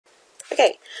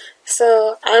Okay,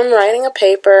 so I'm writing a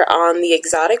paper on the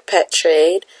exotic pet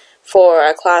trade for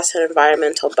a class in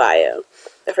environmental bio.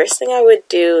 The first thing I would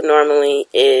do normally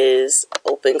is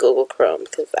open Google Chrome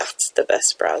because that's the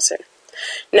best browser.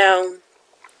 Now,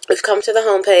 we've come to the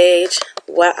home page.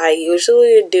 What I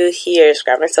usually do here is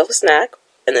grab myself a snack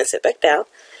and then sit back down.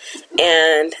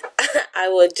 And I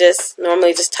would just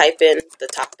normally just type in the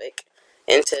topic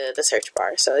into the search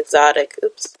bar. So exotic,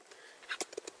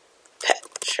 pet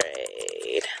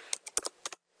trade.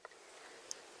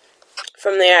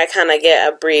 From there, I kind of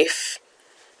get a brief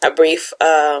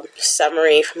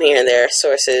summary from here and there,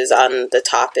 sources on the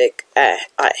topic at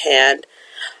hand,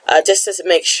 just to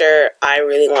make sure I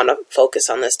really want to focus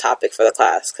on this topic for the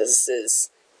class, because this is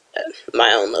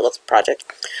my own little project.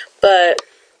 But,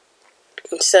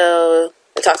 so,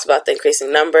 it talks about the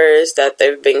increasing numbers, that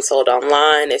they're being sold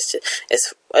online. It's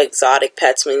exotic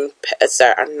pets, meaning pets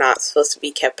that are not supposed to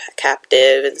be kept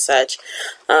captive and such.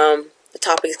 The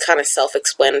topic is kind of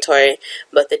self-explanatory,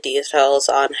 but the details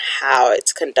on how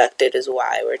it's conducted is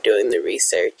why we're doing the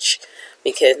research,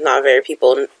 because not many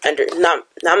people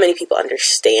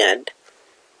understand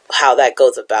how that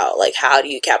goes about. Like, how do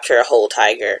you capture a whole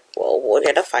tiger? Well, we're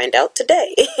gonna find out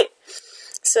today.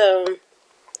 So,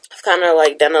 I've kind of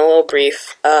like done a little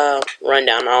brief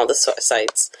rundown on all the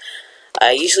sites.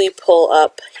 I usually pull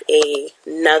up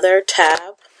another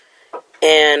tab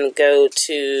and go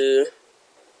to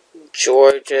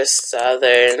Georgia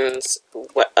Southern's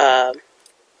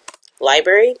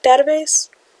library database,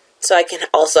 so I can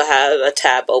also have a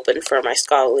tab open for my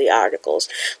scholarly articles,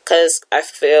 because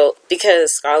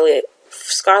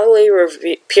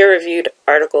peer-reviewed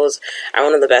articles are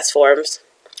one of the best forms,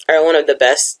 are one of the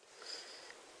best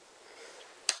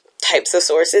types of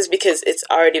sources, because it's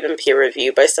already been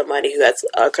peer-reviewed by somebody who has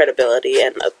credibility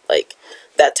and like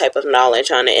that type of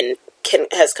knowledge on it, and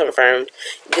has confirmed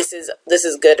this is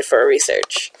good for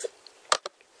research.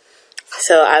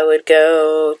 So I would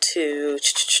go to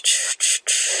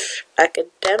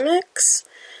academics,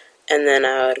 and then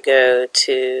I would go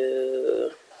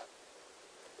to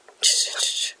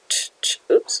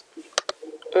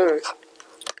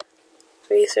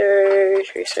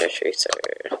research.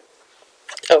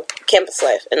 Oh, campus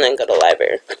life, and then go to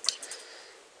library.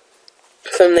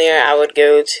 From there, I would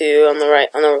go to on the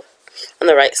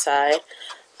right side.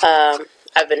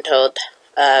 I've been told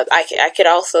I could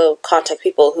also contact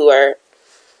people who are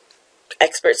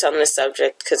experts on this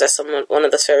subject, because that's one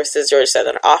of the services Georgia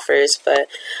Southern offers, but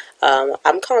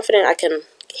I'm confident I can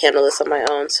handle this on my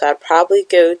own. So I'd probably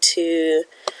go to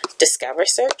Discover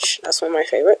Search. That's one of my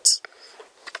favorites,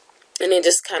 and it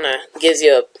just kind of gives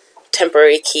you a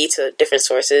temporary key to different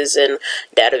sources and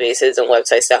databases and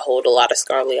websites that hold a lot of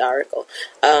scholarly article.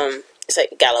 It's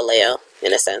like Galileo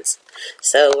in a sense.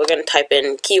 So we're going to type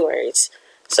in keywords.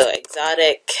 So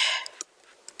exotic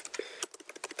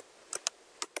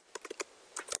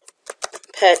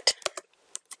pet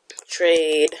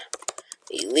trade,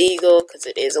 illegal, because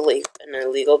it is an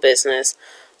illegal business.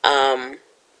 And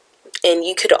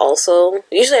you could also,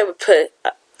 usually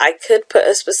I could put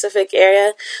a specific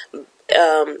area,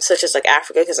 such as like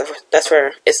Africa, because that's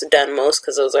where it's done most,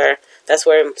 because that's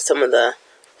where some of the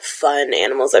fun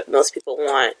animals that most people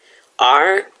want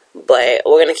are. But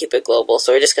we're going to keep it global,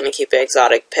 so we're just going to keep it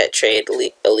exotic pet trade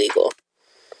illegal.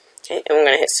 Okay, and we're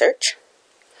going to hit search.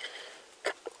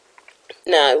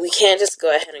 Now, we can't just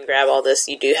go ahead and grab all this.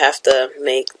 You do have to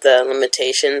make the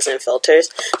limitations and filters.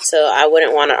 So I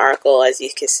wouldn't want an article, as you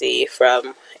can see,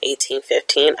 from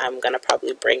 1815. I'm going to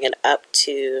probably bring it up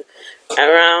to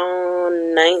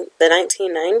around the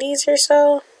 1990s or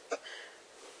so.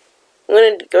 I'm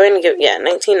going to give,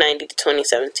 1990 to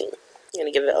 2017. I'm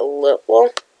going to give it a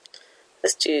little,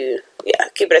 let's do,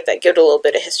 keep it at that. Give it a little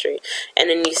bit of history. And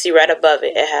then you see right above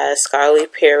it, it has scholarly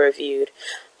peer-reviewed.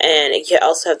 And you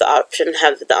also have the option to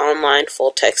have the online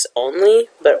full text only,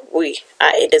 but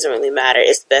it doesn't really matter.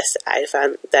 It's best, I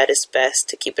find that it's best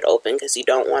to keep it open, because you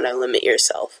don't want to limit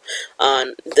yourself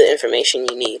on the information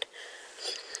you need.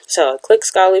 So I click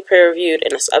scholarly peer-reviewed,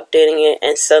 and it's updating it,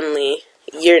 and suddenly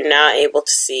you're now able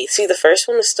to see the first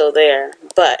one is still there,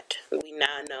 but we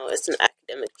now know it's an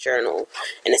academic journal,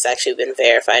 and it's actually been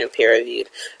verified and peer-reviewed,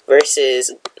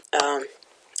 versus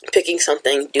picking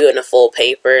something, doing a full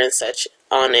paper and such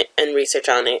on it, and research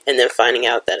on it, and then finding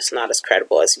out that it's not as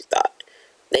credible as you thought.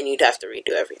 Then you'd have to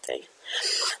redo everything.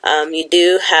 You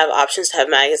do have options to have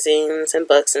magazines and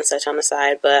books and such on the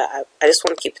side, but I just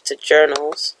want to keep it to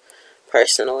journals,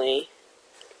 personally.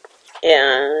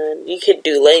 And you could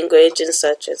do language and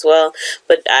such as well,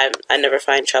 but I never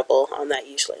find trouble on that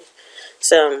usually.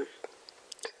 So,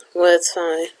 well, it's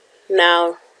fine.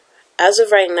 Now, as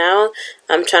of right now,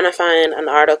 I'm trying to find an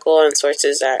article and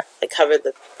sources that like cover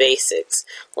the basics,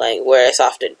 like where it's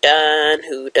often done,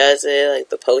 who does it, like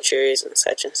the poachers and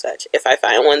such and such. If I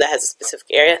find one that has a specific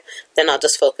area, then I'll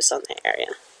just focus on that area.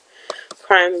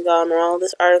 Crime gone wrong.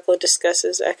 This article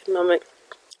discusses economic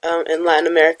in Latin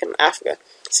America and Africa.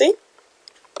 See?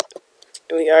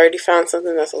 We already found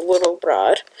something that's a little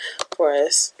broad for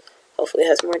us. Hopefully it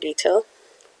has more detail.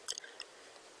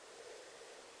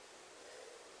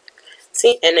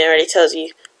 See? And it already tells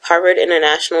you Harvard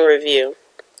International Review.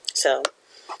 So,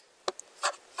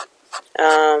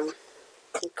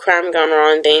 crime gone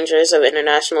wrong, dangers of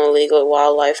international illegal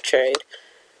wildlife trade.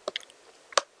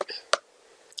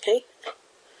 Okay.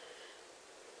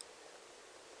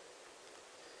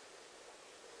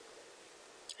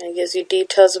 It gives you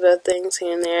details about things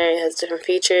here and there. It has different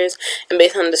features, and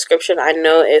based on the description, I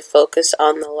know it focused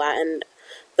on the Latin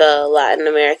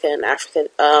America and African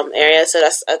area. So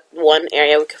that's one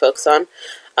area we could focus on.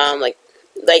 Like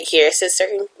here, it says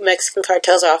certain Mexican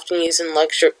cartels are often used in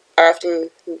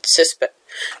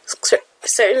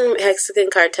certain Mexican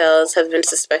cartels have been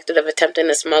suspected of attempting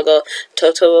to smuggle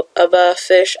totoaba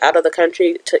fish out of the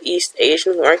country to East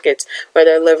Asian markets, where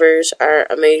their livers are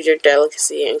a major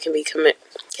delicacy and can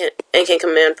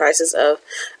command prices of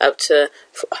up to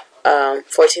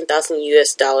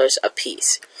 $14,000 a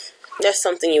piece. That's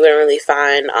something you wouldn't really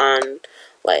find on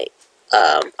like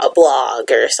a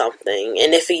blog or something,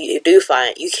 and if you do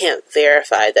find it, you can't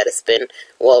verify that it's been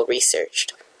well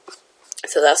researched.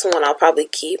 So that's one I'll probably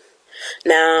keep.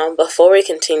 Now, before we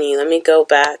continue, let me go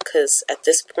back, because at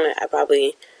this point I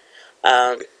probably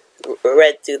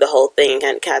read through the whole thing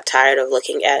and got tired of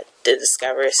looking at the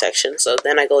Discover section. So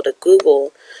then I go to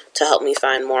Google to help me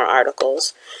find more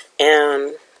articles.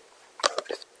 And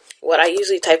what I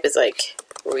usually type is like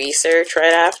research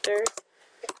right after,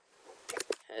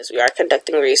 as we are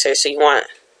conducting research, so you want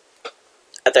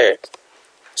other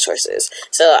sources.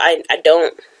 So I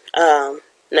don't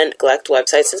neglect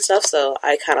websites and stuff, so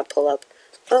I kind of pull up,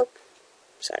 oh,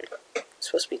 sorry, it's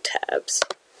supposed to be tabs.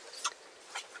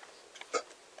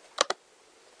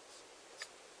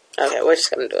 Okay, we're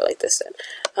just going to do it like this then.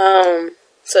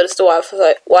 So this is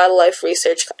the Wildlife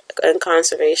Research and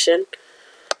Conservation.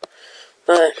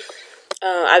 But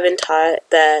I've been taught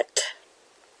that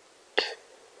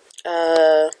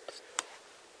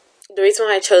the reason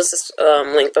why I chose this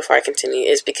link before I continue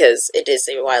is because it is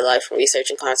a wildlife research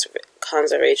and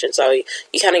conservation. So you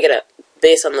kind of get a,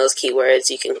 based on those keywords,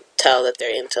 you can tell that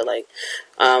they're into like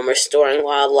restoring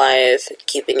wildlife,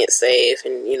 keeping it safe,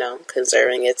 and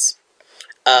conserving its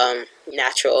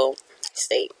natural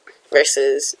state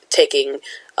versus taking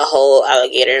a whole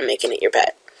alligator and making it your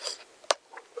pet.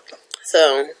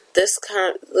 So this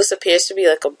appears to be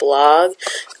like a blog.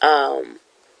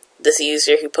 This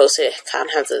user who posted it kind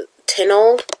of has a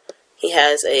Tinold. He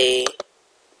has a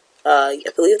I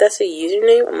believe that's a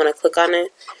username. I'm gonna click on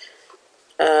it.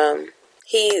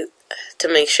 To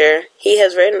make sure, he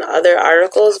has written other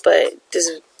articles, but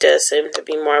this does seem to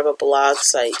be more of a blog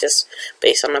site, just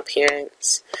based on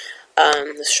appearance.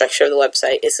 The structure of the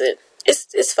website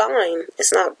it's fine.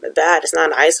 It's not bad. It's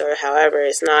not an eyesore. However,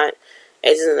 it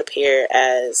doesn't appear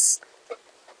as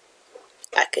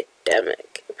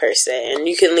academic per se. And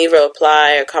you can leave a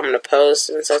reply or comment a post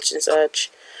and such and such.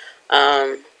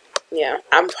 Yeah,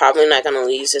 I'm probably not gonna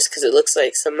use this because it looks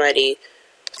like somebody.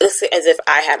 It looks as if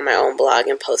I had my own blog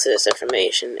and posted this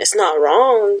information. It's not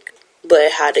wrong,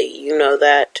 but how do you know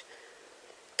that?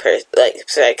 Because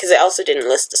it also didn't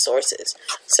list the sources,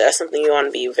 so that's something you want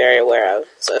to be very aware of.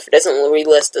 So if it doesn't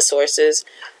relist the sources,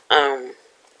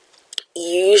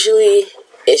 usually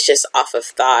it's just off of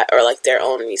thought or like their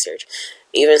own research.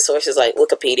 Even sources like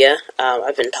Wikipedia,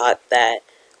 I've been taught that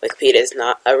Wikipedia is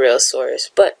not a real source,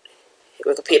 but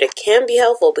Wikipedia can be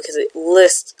helpful because it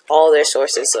lists all their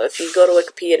sources. So if you go to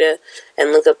Wikipedia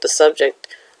and look up the subject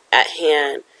at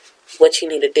hand, what you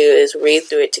need to do is read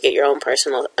through it to get your own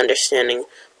personal understanding.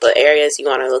 But areas you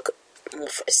want to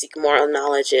seek more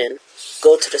knowledge in,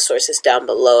 go to the sources down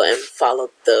below and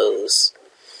follow those.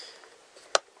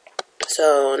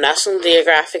 So National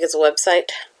Geographic is a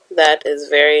website that is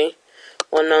very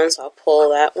well known, so I'll pull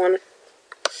that one.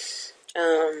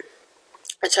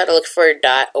 I try to look for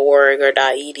 .org or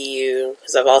 .edu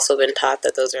because I've also been taught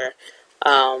that those are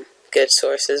good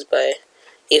sources, but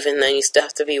even then you still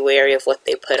have to be wary of what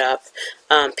they put up.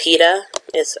 PETA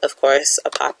is, of course, a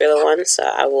popular one, so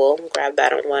I will grab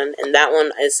that one. And that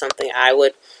one is something I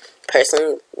would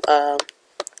personally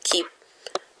keep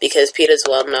because PETA is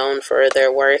well known for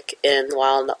their work in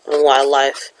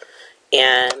wildlife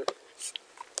and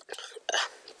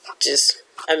it's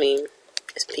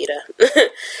PETA.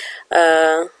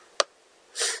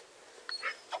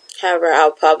 However,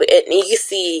 I'll probably, you can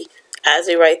see as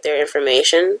they write their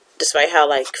information, despite how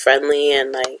like friendly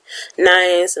and like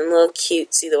nice and little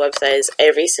cutesy the website is,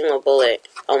 every single bullet,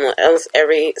 almost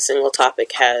every single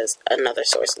topic has another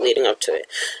source leading up to it,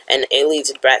 and it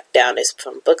leads back down. It's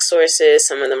from book sources.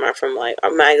 Some of them are from like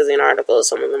magazine articles.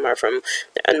 Some of them are from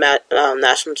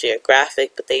National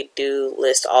Geographic, but they do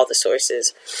list all the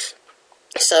sources.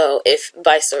 So if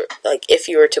if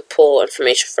you were to pull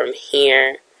information from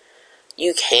here,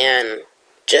 you can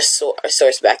just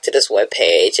source back to this web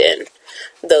page, and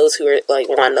those who are like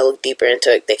wanting to look deeper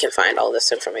into it, they can find all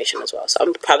this information as well. So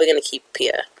I'm probably going to keep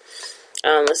Pia.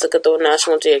 Let's look at the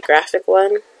National Geographic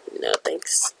one. No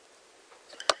thanks.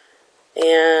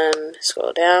 And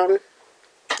scroll down.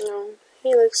 Oh,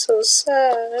 he looks so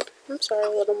sad. I'm sorry,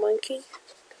 little monkey.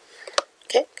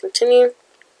 Okay, continue.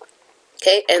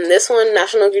 Okay, and this one,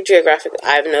 National Geographic,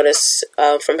 I've noticed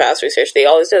from past research, they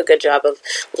always do a good job of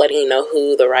letting you know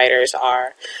who the writers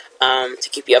are, to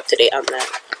keep you up to date on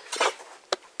that.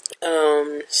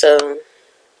 So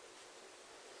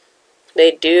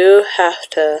they do have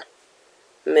to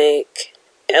make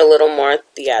a little more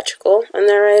theatrical in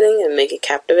their writing and make it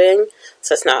captivating,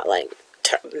 so it's not like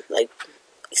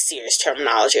serious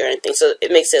terminology or anything. So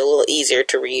it makes it a little easier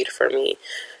to read for me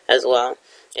as well.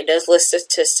 It does list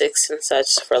statistics and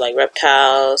such for like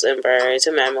reptiles and birds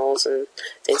and mammals and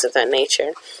things of that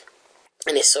nature,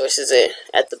 and it sources it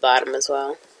at the bottom as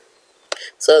well.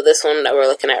 So this one that we're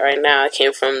looking at right now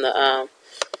came from the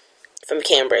from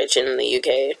Cambridge in the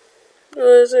UK. What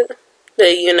is it? The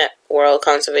UNEP World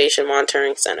Conservation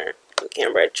Monitoring Center in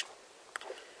Cambridge.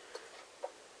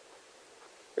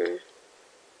 And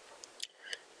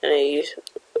they use,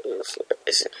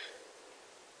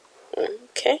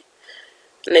 okay.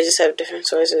 And they just have different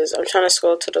sources. I'm trying to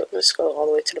scroll all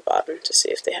the way to the bottom to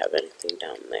see if they have anything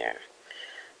down there.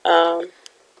 No,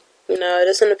 it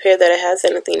doesn't appear that it has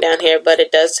anything down here, but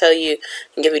it does tell you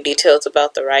and give you details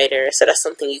about the writer. So that's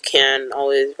something you can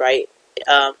always write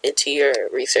into your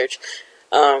research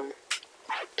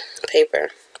paper.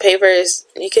 Papers,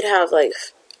 you could have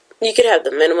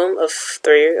the minimum of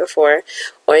 3 or 4,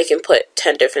 or you can put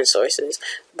 10 different sources.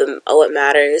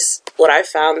 What I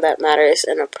found that matters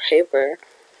in a paper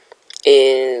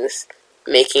is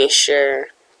making sure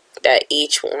that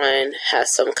each one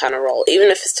has some kind of role. Even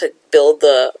if it's to build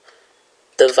the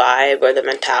vibe or the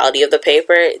mentality of the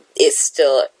paper, it's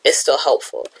still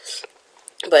helpful.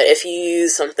 But if you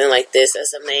use something like this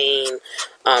as the main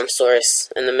source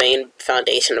and the main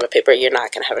foundation of a paper, you're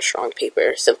not going to have a strong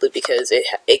paper, simply because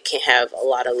it can have a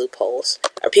lot of loopholes,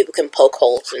 or people can poke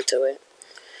holes into it.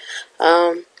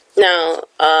 Now,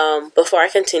 before I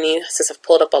continue, since I've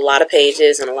pulled up a lot of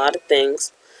pages and a lot of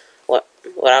things, what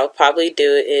I would probably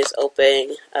do is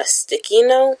open a sticky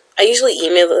note. I usually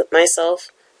email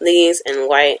myself these and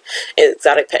write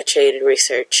exotic pet trade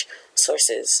research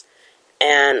sources,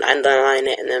 and underline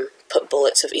it and then put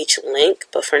bullets of each link.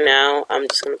 But for now, I'm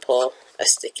just going to pull a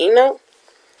sticky note.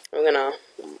 I'm going to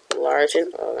I'm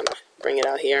going to bring it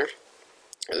out here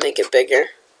and make it bigger.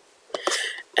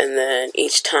 And then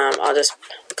each time I'll just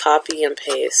copy and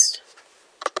paste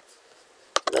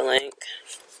the link.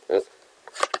 Oop.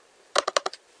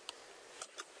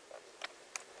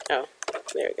 Oh,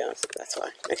 there we go. That's why.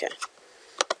 Okay.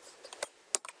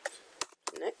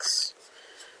 Next.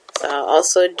 So I'll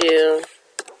also do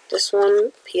this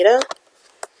one, PETA.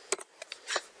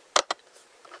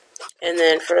 And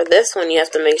then for this one, you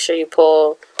have to make sure you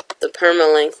pull the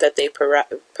permalink that they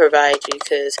provide you,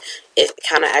 because it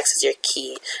kind of acts as your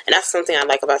key. And that's something I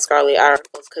like about scholarly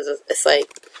articles, because it's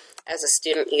like, as a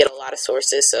student, you get a lot of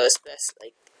sources, so it's best,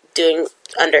 like, doing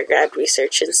undergrad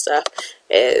research and stuff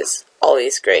is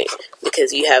always great,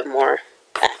 because you have more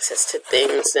access to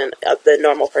things than the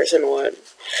normal person would.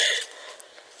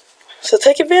 So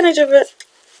take advantage of it.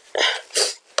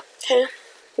 Okay,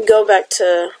 go back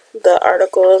to the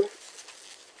article.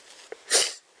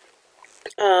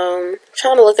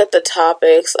 Trying to look at the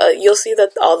topics. You'll see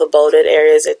that all the bolded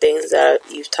areas are things that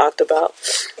you've talked about,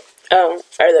 or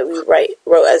that we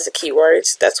wrote as the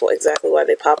keywords. That's exactly why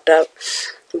they popped up.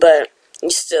 But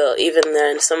still, even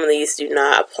then, some of these do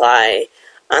not apply,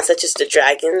 such as the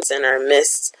dragons and our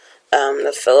myths,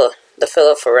 the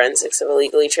phyloforensics of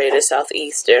illegally traded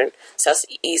Southeast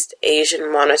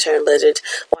Asian monitor lizards.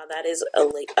 While that is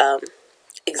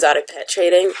exotic pet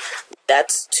trading,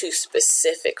 that's too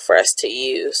specific for us to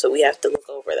use, so we have to look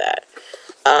over that.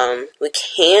 We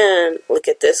can look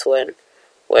at this one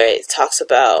where it talks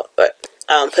about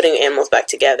putting animals back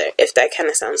together. If that kind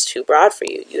of sounds too broad for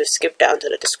you, you skip down to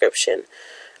the description.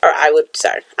 Or I would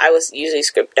usually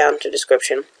skip down to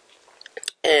description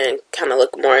and kind of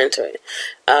look more into it.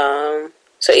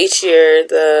 So each year,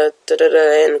 the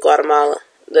in Guatemala,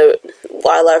 the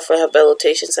Wildlife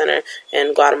Rehabilitation Center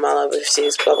in Guatemala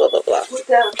receives blah blah blah blah.